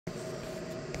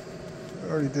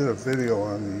already did a video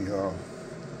on the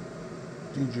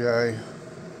DJI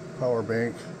power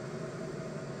bank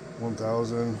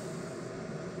 1000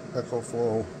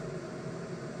 Ecoflow,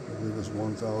 I believe it's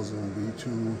 1000 V2,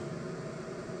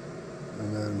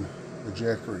 and then the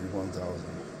Jackery 1000.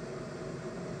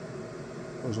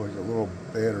 Those are like the little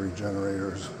battery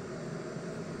generators.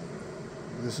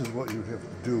 This is what you have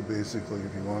to do basically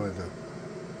if you wanted to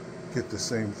get the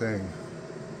same thing.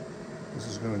 This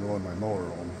is going to go in my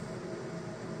motorhome.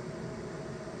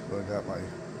 So I got my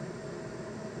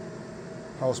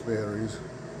house batteries.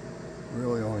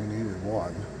 Really only needed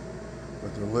one,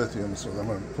 but they're lithium, so I'm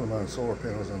going to put them on solar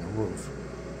panels on the roof.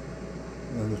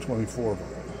 And then the 24 volt.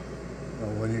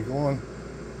 Now when you go on,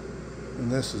 and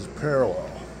this is parallel,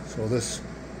 so this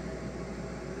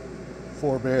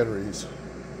 4 batteries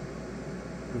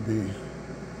would be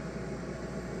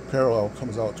parallel,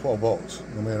 comes out 12 volts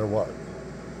no matter what.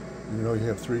 You know, you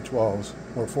have 3 12s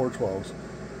or 4 12s,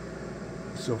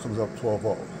 it still comes up 12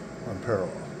 volt on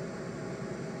parallel.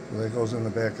 So that goes in the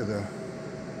back of the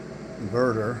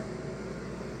inverter,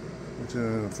 which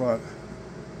in the front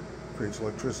creates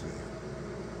electricity.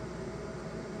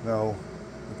 Now,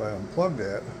 if I unplug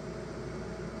that,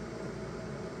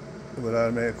 it would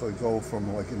automatically go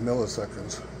from like in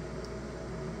milliseconds.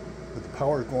 But the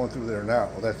power is going through there now.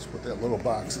 That's what that little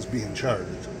box is being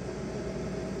charged.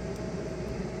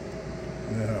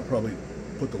 And then I'll probably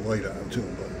put the light on too.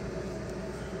 But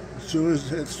as soon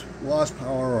as it's lost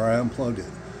power or I unplugged it,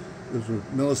 those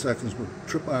milliseconds would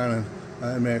trip on and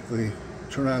automatically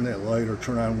turn on that light or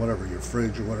turn on whatever, your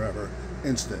fridge or whatever,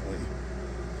 instantly.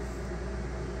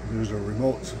 There's a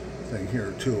remote thing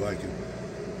here too. I can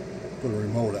put a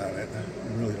remote on it.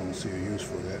 I really don't see a use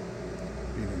for that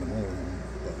being in the motorhome.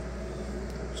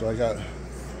 But so I got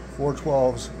 4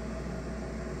 12s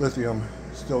lithium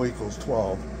still equals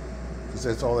 12, because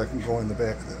that's all that can go in the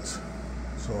back of this.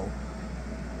 So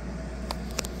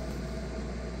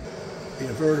the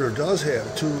inverter does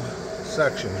have 2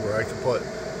 sections where I can put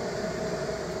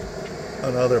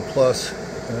another plus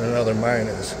and another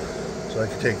minus. So I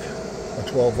can take a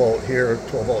 12 volt here,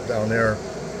 12 volt down there,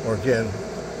 or again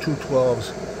 2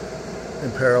 12s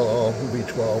in parallel would be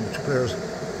 12, 2 pairs.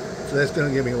 So that's going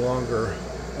to give me longer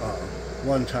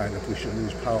run time if we should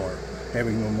lose power,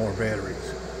 having no more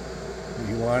batteries.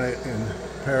 You want it in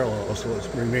parallel so it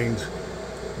remains,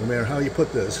 no matter how you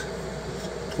put this,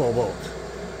 12 volts.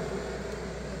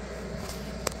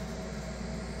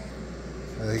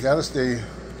 And they got to stay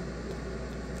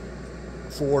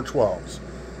 4 12s.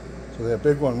 So that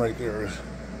big one right there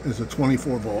is a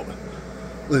 24 volt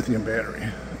lithium battery.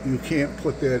 You can't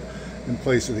put that in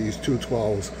place of these 2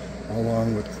 12s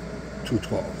along with 2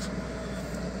 12s.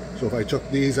 So if I took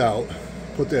these out,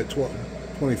 put that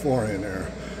 24 in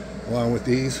there along with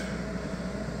these,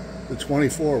 the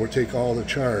 24 would take all the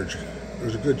charge.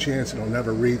 There's a good chance it'll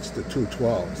never reach the 2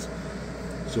 12s.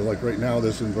 So like right now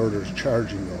this inverter is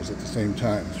charging those at the same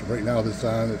time. So right now this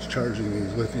on, it's charging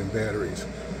these lithium batteries.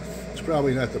 It's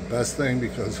probably not the best thing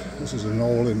because this is an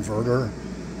old inverter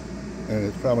and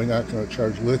it's probably not going to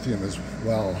charge lithium as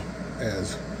well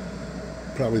as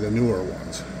probably the newer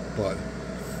ones, but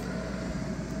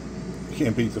you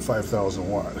can't beat the 5,000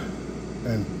 watt.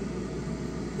 And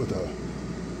with a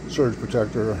surge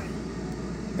protector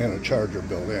and a charger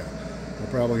built in, I'll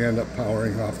probably end up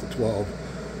powering off the 12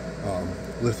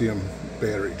 lithium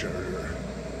battery charger.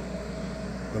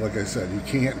 But like I said, you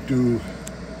can't do,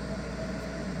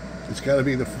 it's got to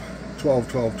be the 12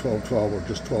 12 12 12 or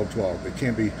just 12 12. It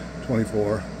can't be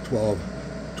 24 12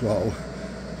 12,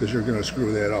 because you're going to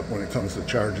screw that up when it comes to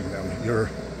charging them.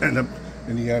 You're end up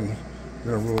in the end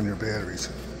going to ruin your batteries.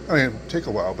 I mean, it'll take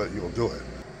a while, but you'll do it.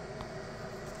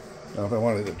 Now if I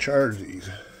wanted to charge these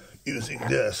using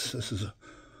this is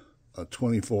a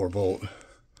 24 volt,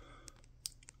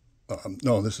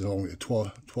 no, this is only a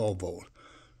 12 volt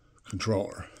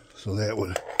controller. So that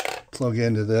would plug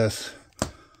into this,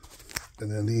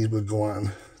 and then these would go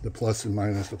on the plus and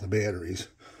minus of the batteries.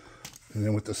 And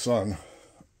then with the sun,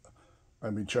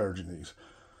 I'd be charging these.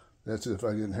 That's if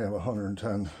I didn't have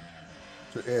 110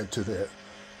 to add to that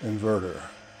inverter.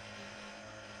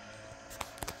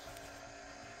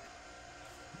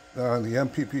 Now on the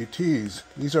MPPTs,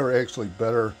 these are actually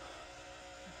better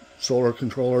solar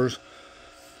controllers,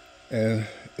 and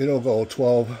it'll go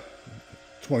 12,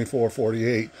 24,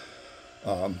 48,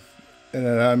 and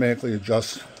it automatically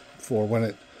adjusts for when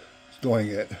it's doing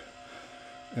it,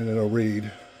 and it'll read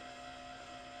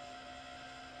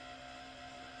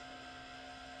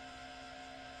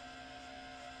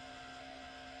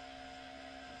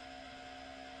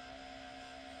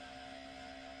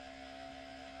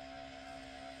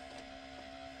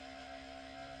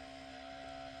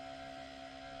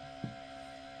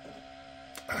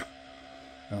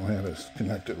I don't have it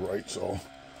connected right, so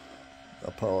I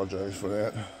apologize for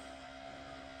that.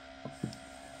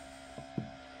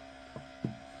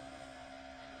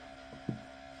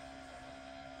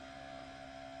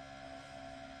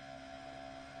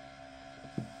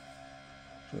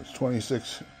 So it's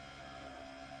 26,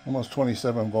 almost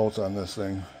 27 volts on this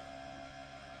thing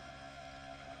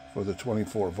for the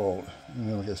 24 volt. And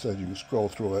then, like I said, you can scroll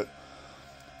through it.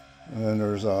 And then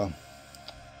there's the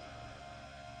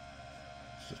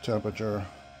temperature.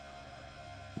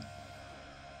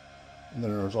 And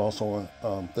then there's also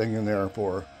a thing in there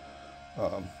for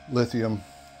lithium,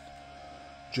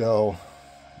 gel,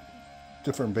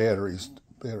 different battery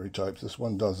types. This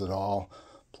one does it all.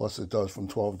 Plus it does from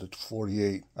 12 to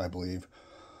 48, I believe.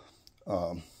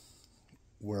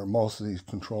 Where most of these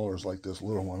controllers, like this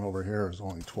little one over here, is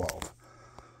only 12.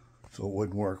 So it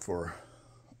wouldn't work for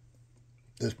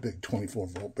this big 24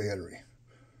 volt battery.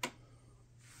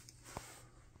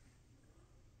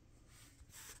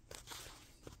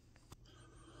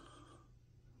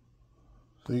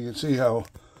 So you can see how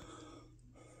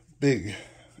big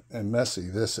and messy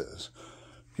this is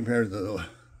compared to the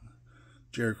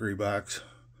Jackery box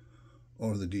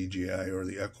or the DJI or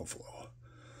the Ecoflow.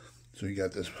 So you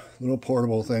got this little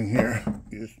portable thing here.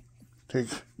 You just take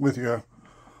with you,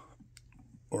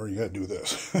 or you got to do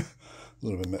this. A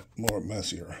little bit more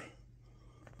messier.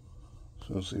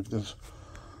 So see if this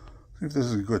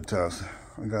is a good test.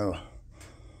 I got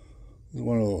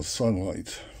one of those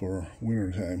sunlights for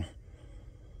winter time,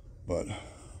 but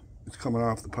it's coming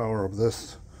off the power of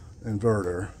this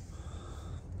inverter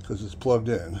because it's plugged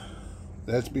in.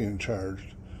 That's being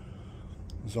charged.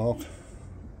 It's all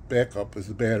backup is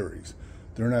the batteries.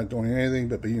 They're not doing anything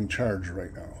but being charged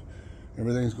right now.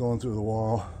 Everything's going through the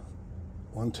wall.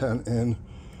 110 in,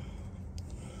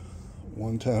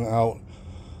 110 out,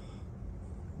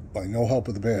 by no help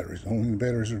of the batteries. The only thing the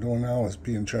batteries are doing now is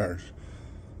being charged.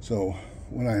 So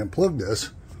when I unplug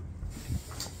this,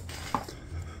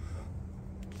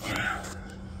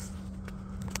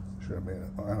 should have made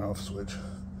an on-off switch,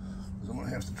 because I'm going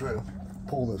to have to try to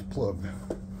pull this plug.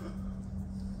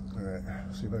 Alright,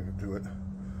 see if I can do it.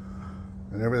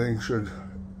 And everything should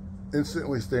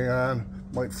instantly stay on,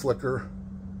 might flicker.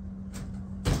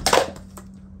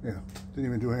 Yeah, didn't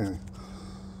even do anything.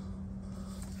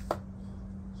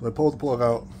 So I pulled the plug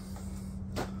out.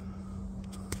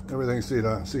 Everything stayed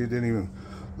on. See, it didn't even,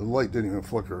 the light didn't even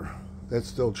flicker. That's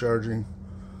still charging.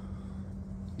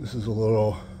 This is a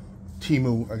little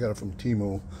Temu, I got it from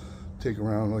Temu. Take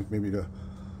around, like maybe to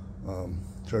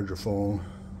charge your phone,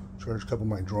 charge a couple of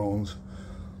my drones.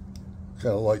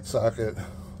 Got a light socket,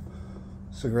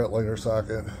 cigarette lighter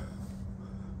socket.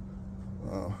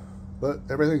 But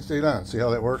everything stayed on. See how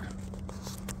that worked?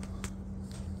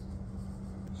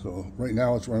 So right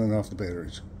now it's running off the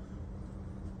batteries.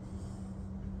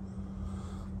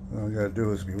 All you gotta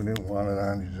do is, if you didn't want it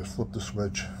on, you just flip the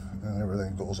switch and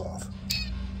everything goes off.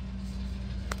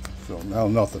 So now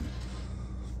nothing.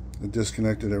 It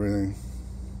disconnected everything.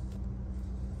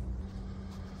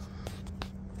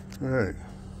 All right,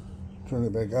 turn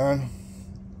it back on.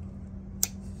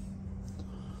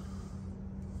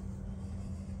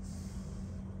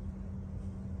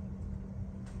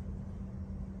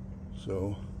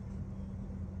 So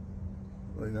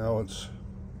right now it's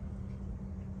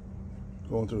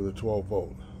going through the 12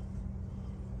 volt.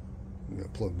 We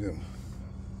got plugged in.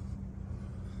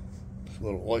 This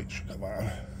little light should come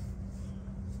on,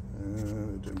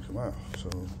 and it didn't come out. So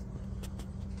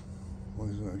why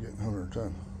is it not getting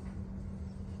 110?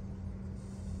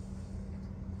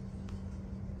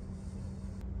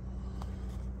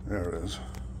 There it is.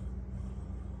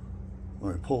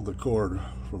 When I pulled the cord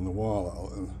from the wall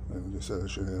out, and they said I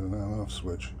should have an on-off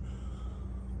switch,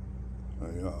 I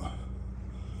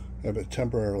have it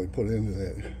temporarily put into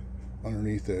that,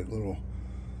 underneath that little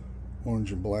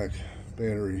orange and black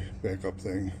battery backup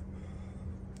thing.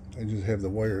 I just have the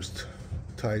wires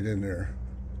tied in there,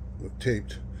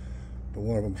 taped, but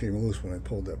one of them came loose when I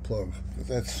pulled that plug. But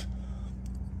that's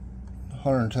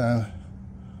 110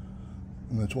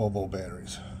 in the 12 volt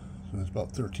batteries. So it's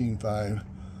about 13.5,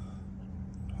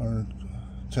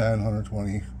 110,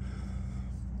 120,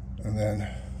 and then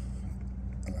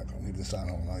I'm not going to leave this on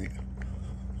all night.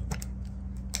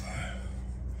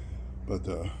 But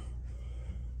the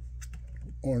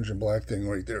orange and black thing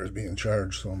right there is being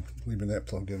charged, so I'm leaving that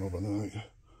plugged in overnight.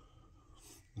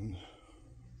 And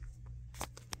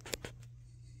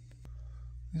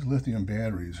these lithium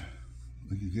batteries,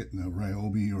 like you get in the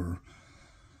Ryobi or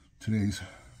today's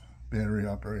battery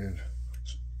operated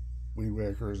weed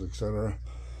whackers, etc.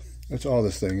 That's all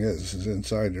this thing is.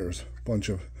 Inside there's a bunch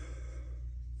of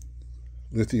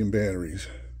lithium batteries,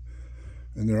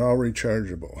 and they're all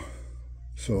rechargeable.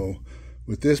 So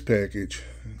with this package,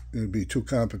 it would be too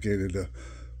complicated to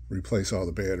replace all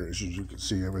the batteries. As you can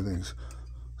see, everything's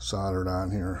soldered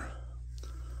on here.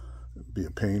 It'd be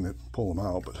a pain to pull them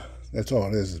out, but that's all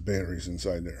it is batteries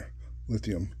inside there,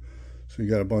 lithium. So you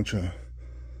got a bunch of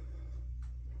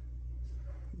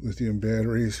lithium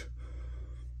batteries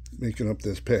making up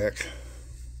this pack,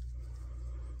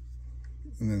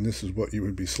 and then this is what you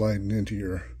would be sliding into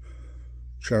your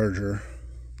charger.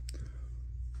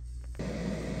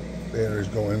 Batteries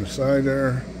go inside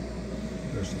there.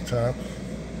 There's the top.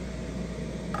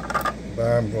 The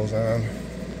bottom goes on.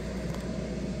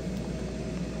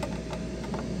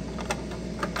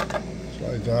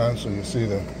 Slides on, so you see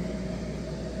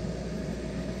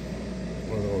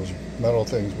where those metal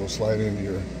things will slide into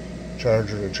your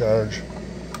charger to charge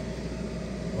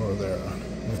over there.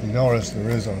 If you notice, there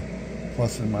is a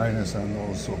plus and minus on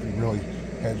those, so if you really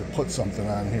had to put something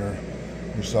on here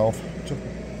yourself, to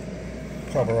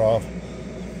cover off,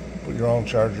 put your own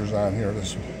chargers on here.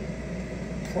 This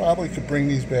probably could bring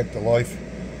these back to life.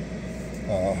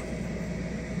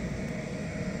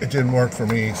 It didn't work for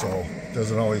me, so it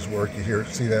doesn't always work. You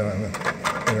see that on the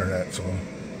internet. So,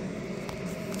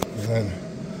 and then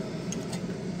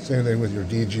same thing with your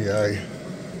DJI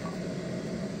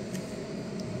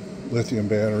lithium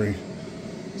battery,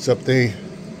 except the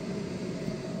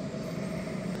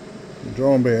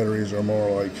drone batteries are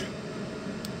more like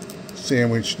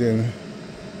sandwiched in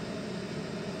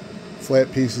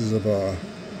flat pieces of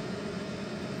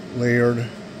layered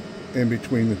in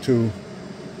between the two.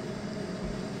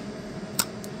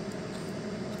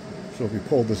 So if you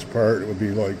pulled this apart, it would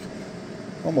be like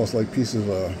almost like pieces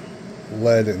of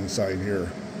lead inside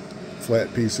here,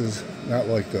 flat pieces, not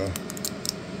like the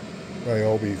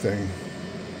Ryobi thing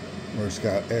where it's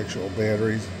got actual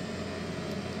batteries.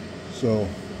 So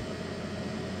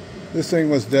this thing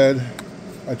was dead.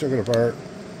 I took it apart.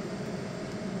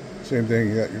 Same thing,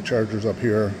 you got your chargers up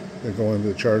here. They go into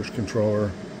the charge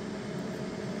controller.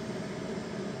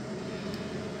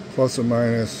 Plus and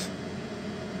minus.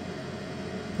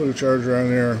 Put a charger on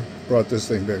there. Brought this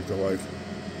thing back to life.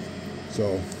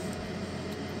 So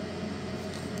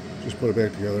just put it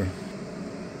back together.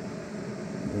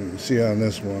 And you can see on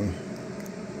this one,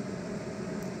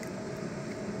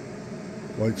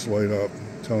 lights light up,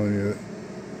 telling you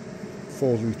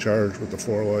fully charged with the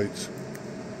 4 lights.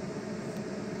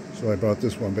 So I brought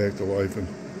this one back to life, and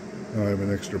now I have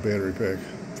an extra battery pack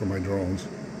for my drones.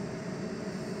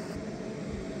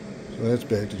 So that's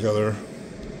back together.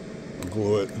 I'll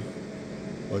glue it.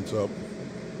 Lights up.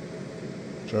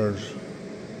 Charge.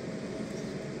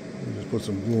 And just put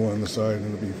some glue on the side and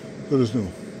it'll be good as new.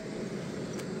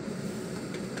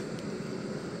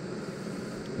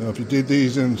 Now if you did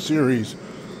these in series,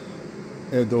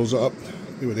 add those up,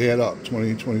 it would add up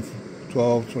 20, 20,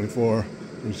 12, 24,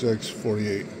 36,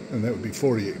 48, and that would be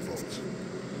 48 volts.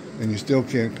 And you still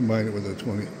can't combine it with a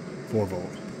 24 volt.